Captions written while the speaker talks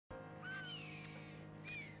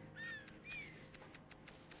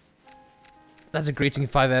That's a greeting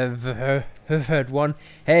if I've ever heard one.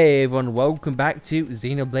 Hey everyone, welcome back to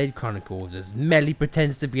Xenoblade Chronicles as Melly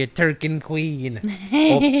pretends to be a Turkin queen.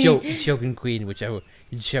 Or Jokin queen, whichever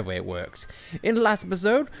way it works. In the last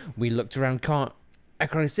episode, we looked around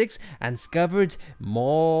Chronicles 6 and discovered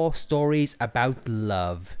more stories about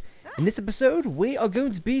love. In this episode, we are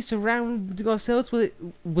going to be surrounding ourselves with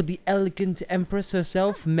the elegant Empress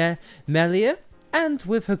herself, Melia, and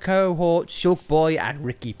with her cohort, Shulk Boy and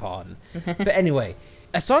Riki Pon. But anyway,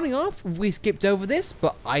 starting off, we skipped over this,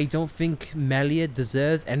 but I don't think Melia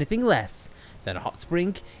deserves anything less than a hot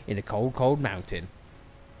spring in a cold, cold mountain.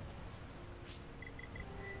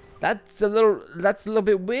 That's a little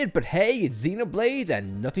bit weird, but hey, it's Xenoblade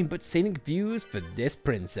and nothing but scenic views for this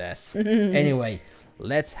princess. Anyway,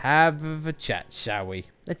 let's have a chat, shall we?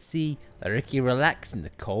 Let's see Riki relax in the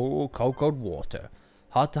cold, cold, cold water.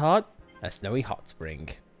 Heart to heart, a snowy hot spring.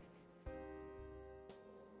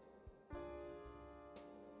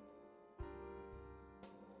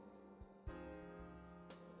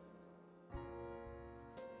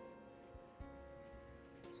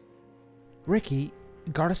 Riki,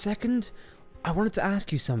 got a second? I wanted to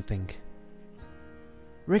ask you something.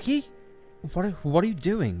 Riki? What are you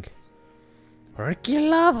doing? Riki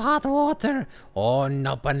love hot water. Oh,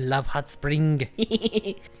 Nopan love hot spring.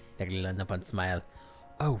 Nopan smile.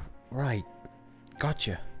 Oh, right.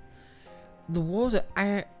 Gotcha. The water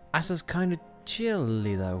is kind of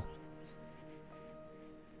chilly though.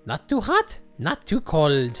 Not too hot, not too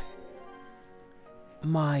cold.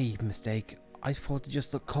 My mistake. I thought it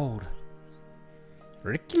just looked cold.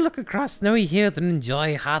 Riki, look across snowy hills and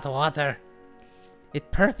enjoy hot water. It's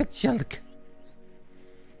perfect, Shulk.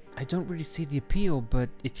 I don't really see the appeal, but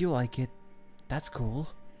if you like it, that's cool.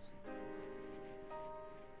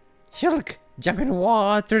 Shulk, jump in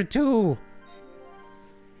water too.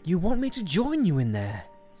 You want me to join you in there?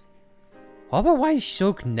 Otherwise,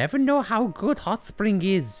 Shulk never know how good hot spring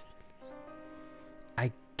is.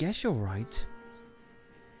 I guess you're right.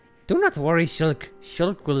 Do not worry, Shulk.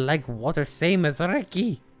 Shulk will like water same as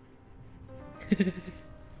Riki.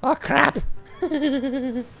 Oh crap!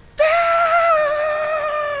 The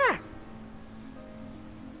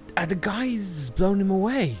guy's blown him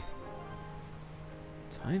away.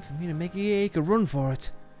 Time for me to make a run for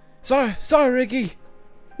it. Sorry, Riki.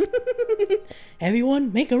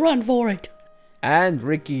 Everyone, make a run for it. And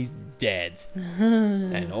Riki's dead.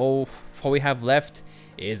 And all we have left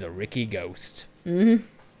is a Riki ghost.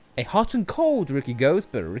 A hot and cold Riki ghost,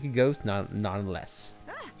 but a Riki ghost nonetheless.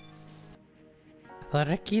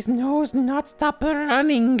 Riki's nose not stop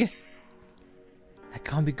running. That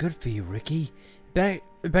can't be good for you, Riki. Better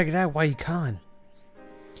get out while you can.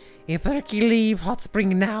 If Riki leave hot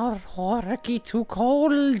spring now, or Riki too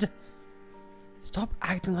cold. Stop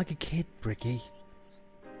acting like a kid, Riki.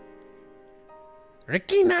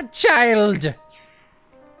 Riki not child.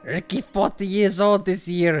 Riki 40 years old this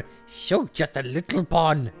year. Shulk just a little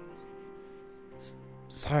pawn.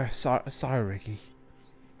 Sorry, Riki.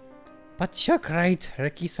 But Shulk right.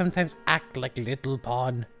 Riki sometimes act like little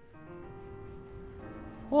pawn.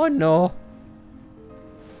 Oh no.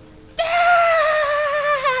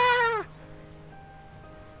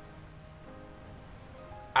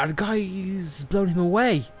 The guy's blown him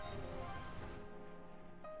away.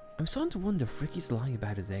 I'm starting to wonder if Riki's lying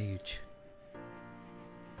about his age.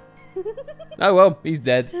 Oh well, he's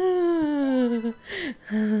dead.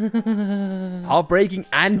 Heartbreaking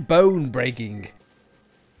and bone breaking.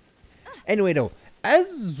 Anyway though,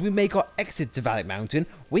 as we make our exit to Valak Mountain,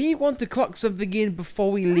 we want to clock something in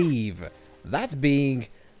before we leave. That being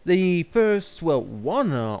the first, well,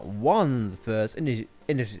 one of the first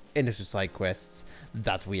initial side quests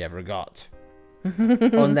that we ever got.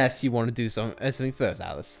 Unless you want to do something first,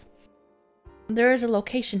 Alice. There is a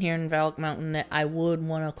location here in Valak Mountain that I would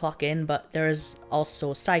want to clock in, but there is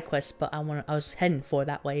also a side quest, but I was heading for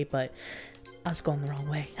that way, but I was going the wrong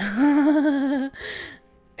way.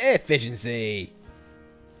 Efficiency.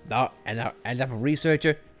 No, and I'm a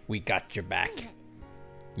researcher. We got your back.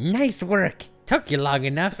 Nice work. Took you long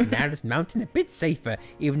enough. Now this mountain a bit safer,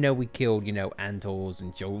 even though we killed, Antals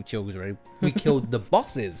and children. We killed the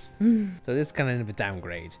bosses. So this is kind of a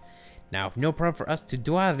downgrade. Now, no problem for us to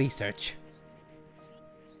do our research.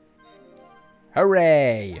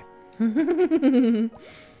 Hooray!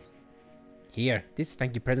 Here, this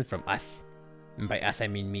thank you present from us. And by us, I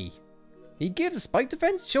mean me. He gives a spike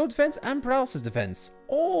defense, shield defense, and paralysis defense.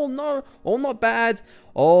 All not bad.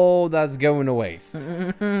 All that's going to waste.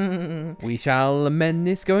 We shall amend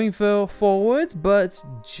this going forward, but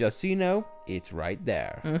just so you know, it's right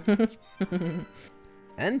there.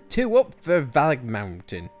 And 2 up for Valak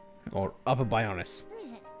Mountain, or Upper Bionis.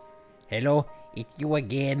 Hello, It's you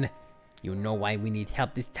again. You know why we need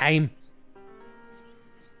help this time?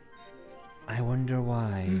 I wonder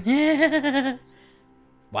why.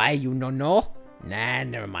 Why, you don't know? Nah,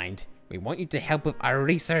 never mind. We want you to help with our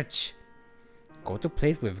research. Go to a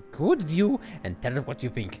place with good view and tell us what you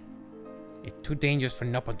think. It's too dangerous for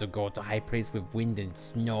Noppa to go to high place with wind and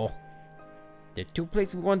snow. There are two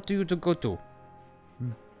places we want you to go to.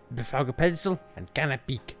 Befauga Pedestal and Canna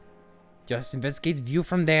Peak. Just investigate view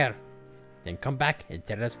from there. Then come back and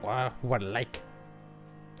tell us what we're like.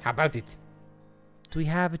 How about it? Do we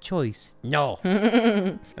have a choice? No.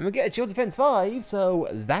 And we get a Chill Defense 5, so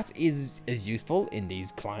that is useful in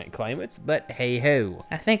these climates, but hey ho.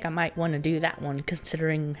 I think I might want to do that one,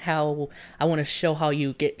 considering how I want to show how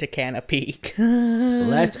you get to Canna Peak.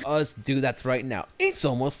 Let us do that right now. It's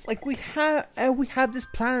almost like we have this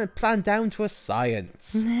plan down to a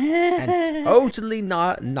science. And totally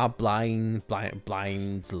not blind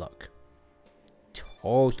luck.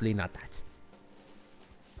 Totally not that.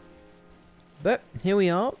 But here we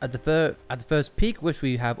are at the first peak, which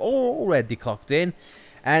we have already clocked in,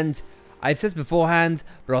 and I've said beforehand,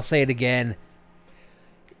 but I'll say it again.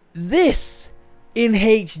 This in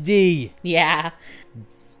HD. Yeah.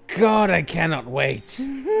 God, I cannot wait.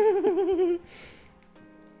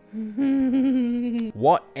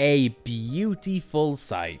 What a beautiful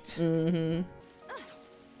sight. Mm-hmm.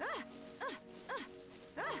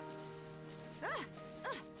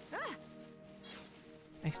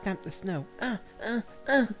 I stamped the snow.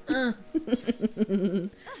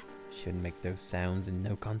 Shouldn't make those sounds in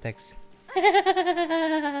no context.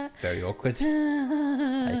 Very awkward.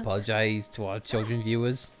 I apologize to our children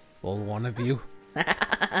viewers, all one of you.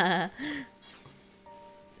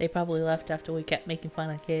 They probably left after we kept making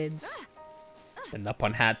fun of kids. And up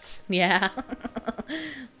on hats. Yeah.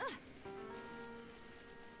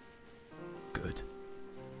 Good.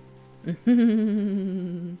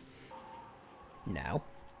 Now,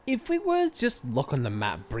 if we were to just look on the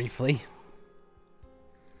map briefly.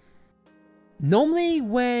 Normally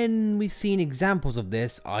when we've seen examples of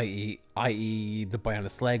this, i.e. the boy on a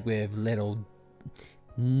sled with little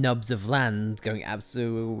nubs of land going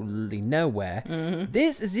absolutely nowhere,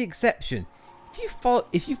 this is the exception.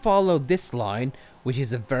 If you follow this line, which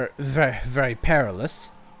is a very perilous,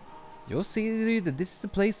 you'll see that this is the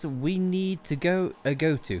place that we need to go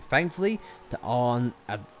to. Thankfully, there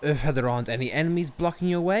aren't any enemies blocking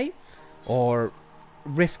your way or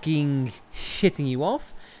risking hitting you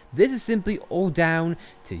off. This is simply all down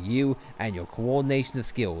to you and your coordination of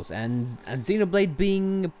skills, and Xenoblade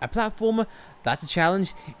being a platformer, that's a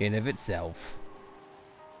challenge in of itself.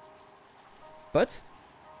 But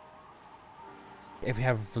if we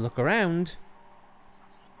have a look around,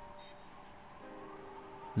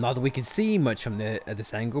 not that we can see much from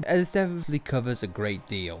this angle, as it definitely covers a great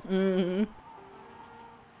deal.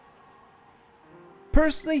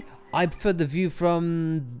 Personally, I prefer the view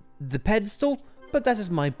from the pedestal, but that is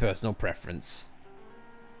my personal preference.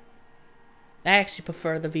 I actually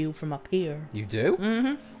prefer the view from up here. You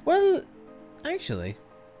do? Well, actually,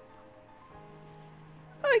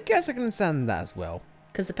 I guess I can understand that as well.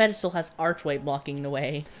 Because the pedestal has archway blocking the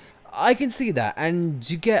way. I can see that, and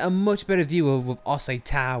you get a much better view of Osei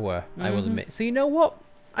Tower, I will admit. So you know what?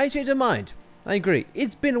 I changed my mind. I agree.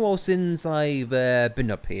 It's been a while since I've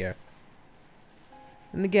been up here.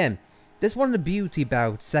 And again, that's one of the beauty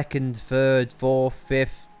about second, third, fourth,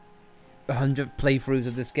 fifth, 100th playthroughs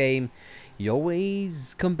of this game. You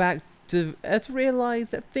always come back to realise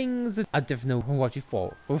that things are different from what you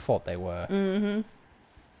thought they were.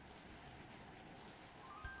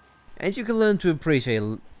 And you can learn to appreciate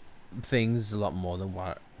things a lot more than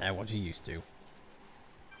what you used to.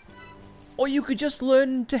 Or you could just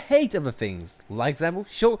learn to hate other things. Like, for example,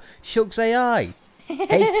 Shulk's AI.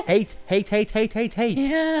 Hate.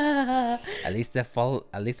 Yeah. At least they're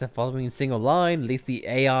following a single line. At least the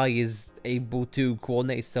AI is able to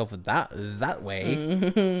coordinate itself that way.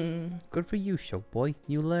 Good for you, Shulk boy.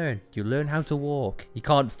 You learn how to walk. You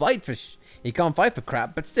can't fight for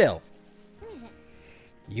crap, but still.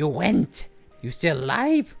 You went. You still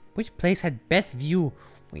alive? Which place had best view?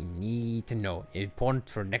 We need to know. Important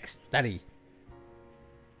for next study.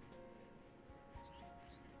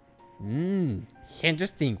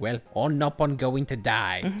 Interesting. Well, or not on going to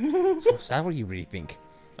die. So is that what you really think?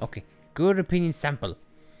 Okay, good opinion sample.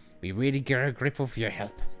 We really are grateful for your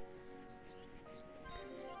help.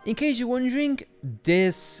 In case you're wondering,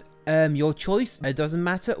 this your choice, it doesn't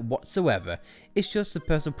matter whatsoever. It's just a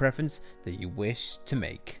personal preference that you wish to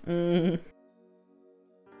make.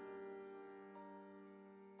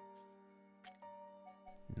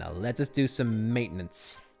 Now let us do some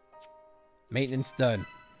maintenance. Maintenance done.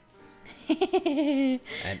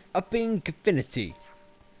 and upping affinity.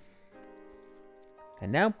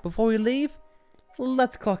 And now, before we leave,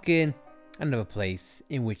 let's clock in another place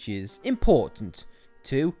in which is important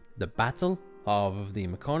to the Battle of the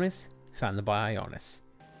Mechonis, founded by Ionis.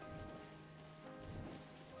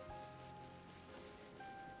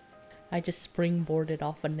 I just springboarded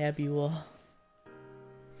off a nebula.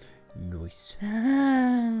 Nice.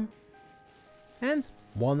 And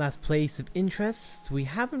one last place of interest we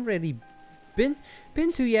haven't really been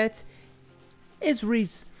to yet has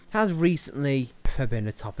recently been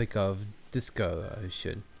a topic of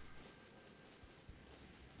discussion.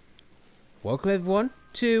 Welcome everyone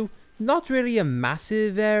to not really a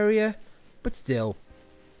massive area, but still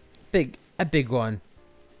a big one,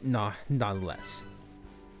 nonetheless.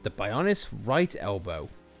 The Bionis right elbow.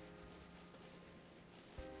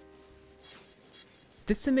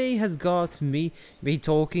 This to me has got me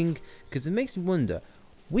talking, because it makes me wonder.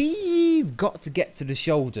 We've got to get to the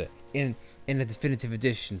shoulder in a definitive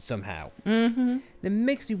edition somehow. It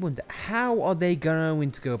makes me wonder, how are they going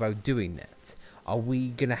to go about doing that? Are we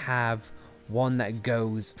gonna have one that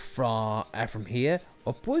goes from here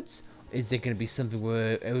upwards? Is there gonna be something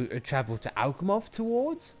where it travel to Alcamoth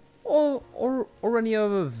towards? Or any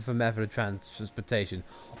other method of transportation?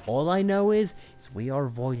 All I know is we are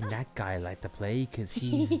avoiding that guy LightlicePlays, because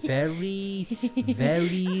he's very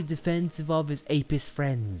defensive of his apis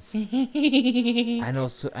friends, and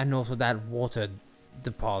also that water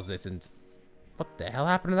deposit. And what the hell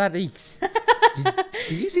happened to that Eeks?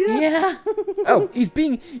 Did you see that? Yeah. Oh, he's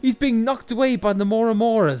being knocked away by the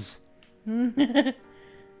Moras.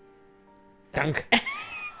 Dunk.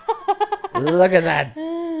 Look at that.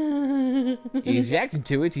 He's reacting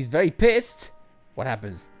to it. He's very pissed. What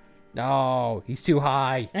happens? No, he's too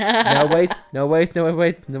high. No,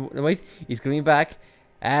 wait. He's coming back.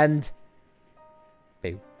 And...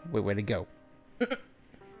 Hey, where'd it go?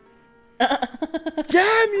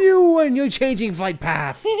 Damn you and your changing flight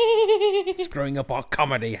path. Screwing up our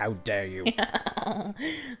comedy, how dare you.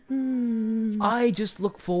 I just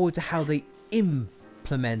look forward to how they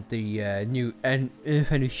implement the new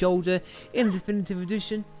shoulder in the definitive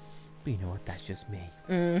edition. But you know what, that's just me.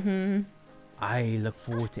 I look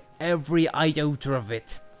forward to every iota of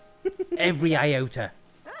it. Every iota.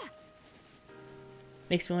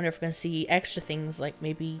 Makes me wonder if we're going to see extra things, like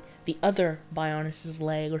maybe the other Bionis'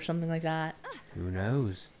 leg or something like that. Who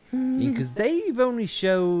knows? Because they've only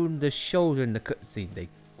shown the shoulder in the cutscene.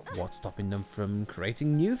 What's stopping them from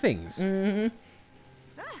creating new things? The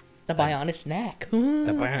Bionis neck.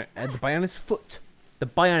 The Bionis foot. The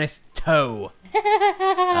Bionis toe.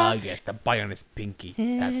 Ah, yes, the Bionis pinky.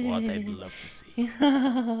 That's what they'd love to see.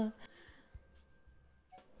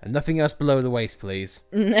 And nothing else below the waist, please.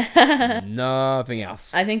 Nothing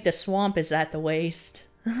else. I think the swamp is at the waist.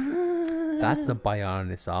 That's the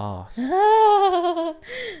Bionis arse.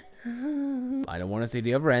 I don't want to see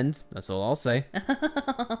the other end. That's all I'll say.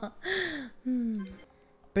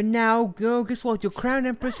 But now, guess what? Your Crown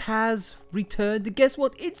Empress has returned. And guess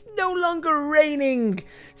what? It's no longer raining.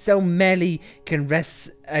 So Melly can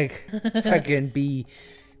rest, can be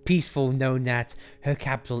peaceful, knowing that her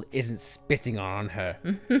capital isn't spitting on her.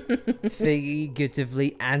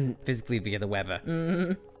 Figuratively and physically via the weather.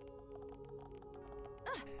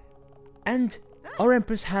 And our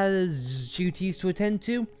Empress has duties to attend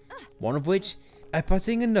to. One of which,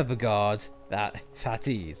 putting another guard at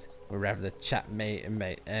ease, wherever the chap may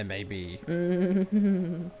be.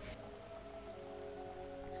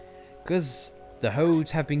 Because the Hodes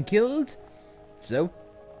have been killed, so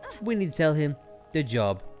we need to tell him the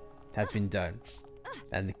job has been done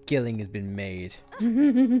and the killing has been made.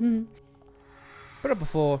 But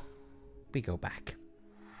before we go back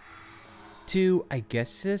to, I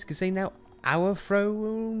guess I could say now, our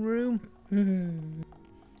throne room.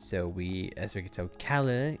 So as we can tell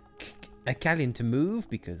Callian to move,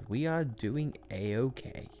 because we are doing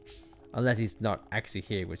a-okay. Unless he's not actually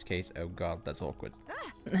here, in which case, oh god, that's awkward.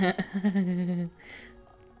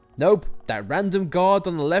 Nope, that random guard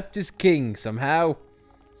on the left is king somehow.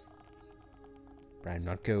 But I'm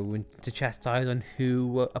not going to chastise on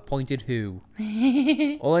who appointed who.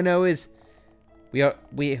 All I know is we are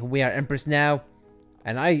Empress now,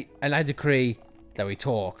 and I decree that we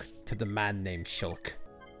talk to the man named Shulk.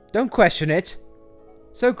 Don't question it.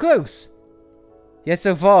 So close, yet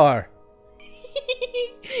so far.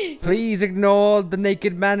 Please ignore the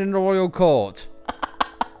naked man in the royal court.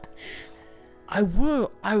 I would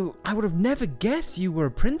have never guessed you were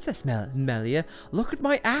a princess, Melia. Look at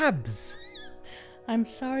my abs. I'm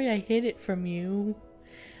sorry I hid it from you.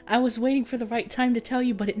 I was waiting for the right time to tell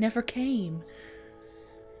you, but it never came.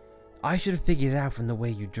 I should have figured it out from the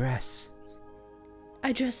way you dress.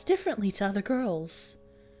 I dress differently to other girls.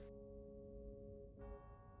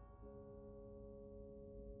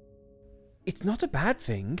 It's not a bad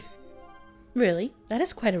thing. Really? That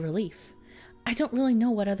is quite a relief. I don't really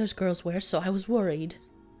know what other girls wear, so I was worried.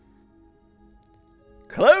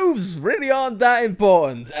 Clothes really aren't that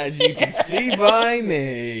important, as you can see by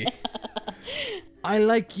me. I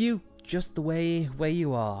like you just the way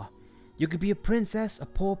you are. You could be a princess, a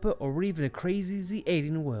pauper, or even a crazy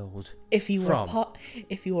alien world. If you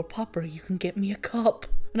were Popper, you can get me a cup,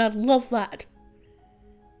 and I'd love that.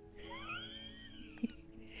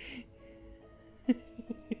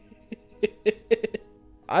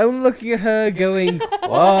 I'm looking at her going,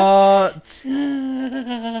 what?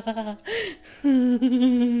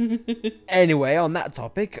 Anyway, on that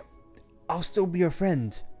topic, I'll still be your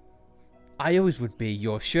friend. I always would be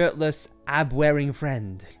your shirtless, ab-wearing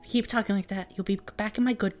friend. If you keep talking like that, you'll be back in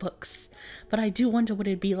my good books. But I do wonder what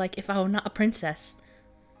it'd be like if I were not a princess.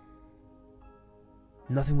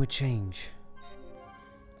 Nothing would change.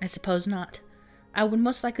 I suppose not. I would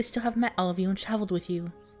most likely still have met all of you and traveled with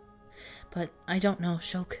you. But I don't know,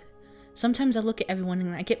 Shulk. Sometimes I look at everyone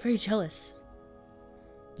and I get very jealous.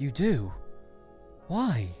 You do?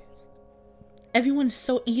 Why? Everyone is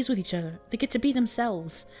so easy with each other. They get to be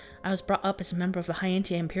themselves. I was brought up as a member of the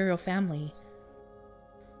Hyantia Imperial family.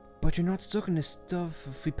 But you're not stuck in this stuff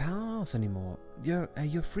of free pals anymore. You're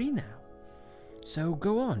free now. So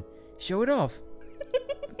go on, show it off.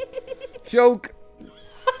 Shulk.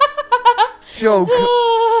 Shulk.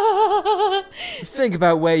 Think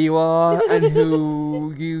about where you are and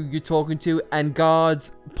who you're talking to, and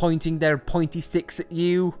guards pointing their pointy sticks at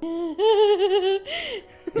you.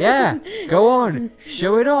 Yeah, go on,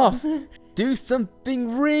 show it off. Do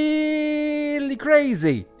something really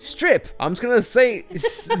crazy. Strip. I'm just gonna say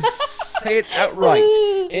it outright.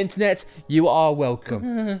 Internet, you are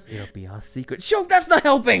welcome. It'll be our secret. Shulk, that's not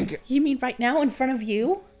helping. You mean right now in front of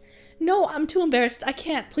you? No, I'm too embarrassed. I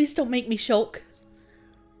can't. Please don't make me Shulk.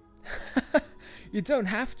 You don't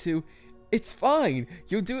have to. It's fine.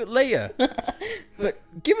 You'll do it later. But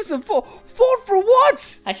give us a vote. Vote for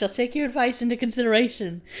what? I shall take your advice into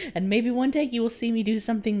consideration, and maybe one day you will see me do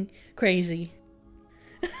something crazy.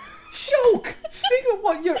 Shulk, figure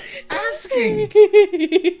what you're asking.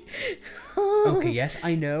 Okay, yes,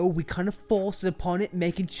 I know. We kind of forced it upon it,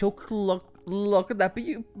 making Shulk look at that, but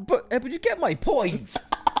you get my point.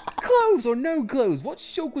 Clothes or no clothes? What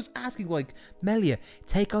Shulk was asking, like, Melia,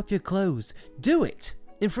 take off your clothes. Do it.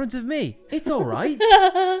 In front of me. It's alright.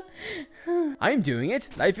 I'm doing it.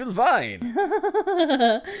 I feel fine.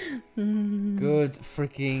 Good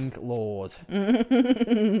freaking lord.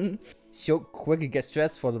 Shulk quickly gets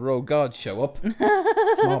dressed for the royal guards show up.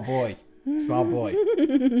 Smart boy. Smart boy.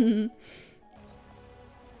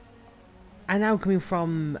 And now coming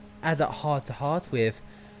from that heart-to-heart with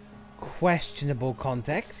questionable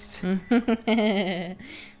context.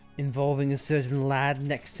 Involving a certain lad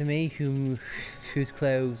next to me whose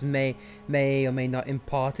clothes may or may not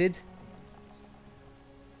imparted.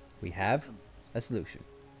 We have a solution.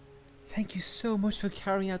 Thank you so much for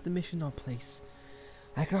carrying out the mission on place.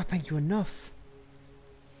 I cannot thank you enough.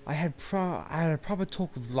 I had a proper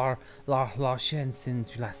talk with La Shen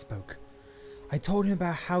since we last spoke. I told him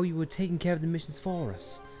about how you were taking care of the missions for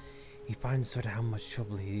us. He finally saw how much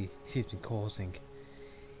trouble she's been causing.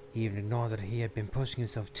 He even ignored that he had been pushing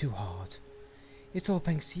himself too hard. It's all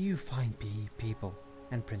thanks to you, fine people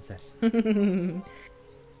and princess.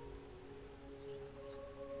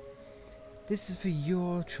 This is for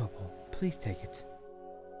your trouble. Please take it.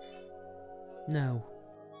 No.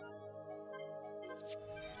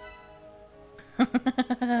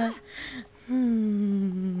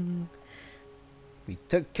 We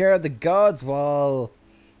took care of the guards while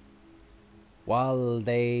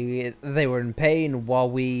they were in pain, while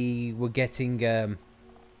we were getting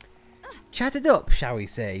chatted up, shall we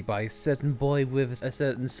say, by a certain boy with a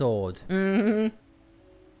certain sword. No,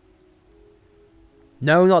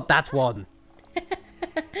 not that one.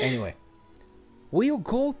 Anyway, we'll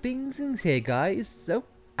call things here, guys. So,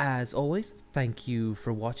 as always, thank you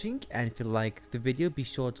for watching, and if you liked the video, be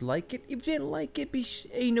sure to like it. If you didn't like it,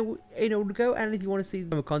 you know to go. And if you want to see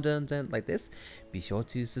more content like this, be sure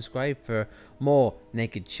to subscribe for more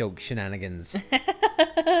naked Shulk shenanigans.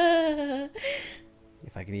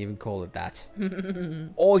 If I can even call it that.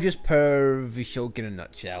 Or just pervy Shulk in a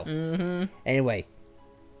nutshell. Anyway,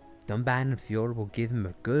 Dunban and Fiora will give him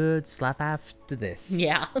a good slap after this.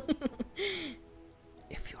 Yeah.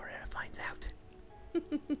 If Fiora finds out.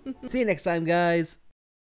 See you next time, guys.